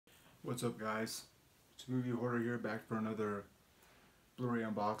What's up, guys? It's Movie Hoarder here, back for another Blu-ray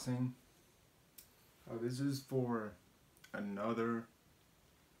unboxing. This is for another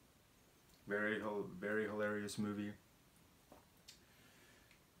very hilarious movie.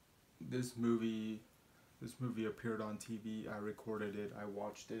 This movie appeared on TV. I recorded it. I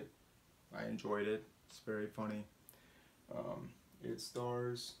watched it. I enjoyed it. It's very funny. It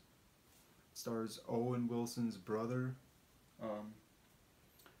stars Owen Wilson's brother.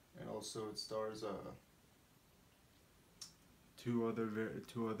 And also it stars two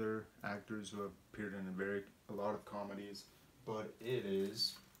other actors who have appeared in a lot of comedies. But it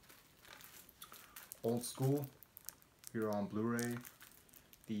is Old School here on Blu-ray,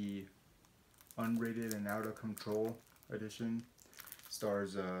 the Unrated and Out of Control edition.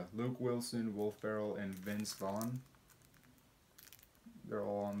 Stars Luke Wilson, Will Ferrell, and Vince Vaughn. They're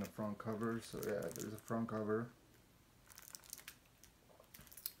all on the front cover. So yeah, there's a front cover.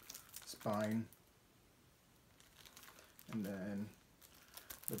 Spine, and then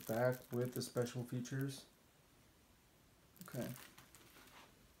the back with the special features. Okay.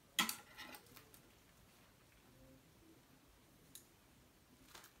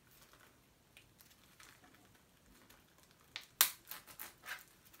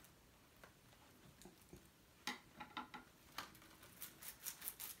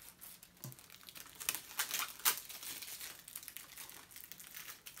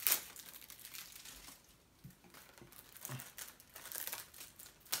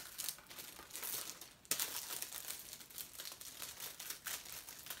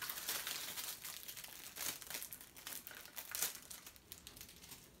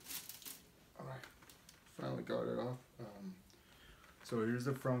 Finally got it off. So here's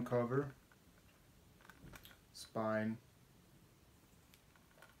the front cover, spine,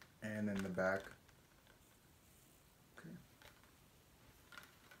 and then the back. Okay.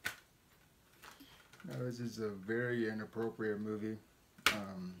 Now this is a very inappropriate movie,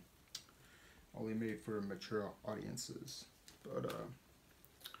 only made for mature audiences. But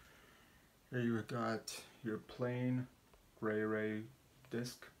here you got your plain Blu-ray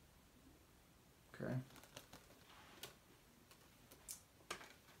disc. Okay.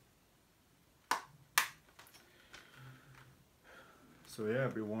 So yeah,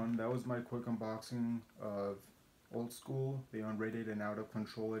 everyone, that was my quick unboxing of Old School, the Unrated and Out of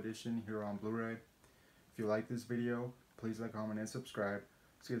Control edition here on Blu-ray. If you like this video, please like, comment, and subscribe.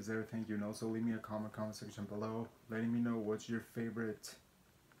 See you there. Thank you. And also leave me a comment section below, letting me know what's your favorite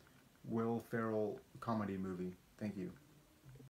Will Ferrell comedy movie. Thank you.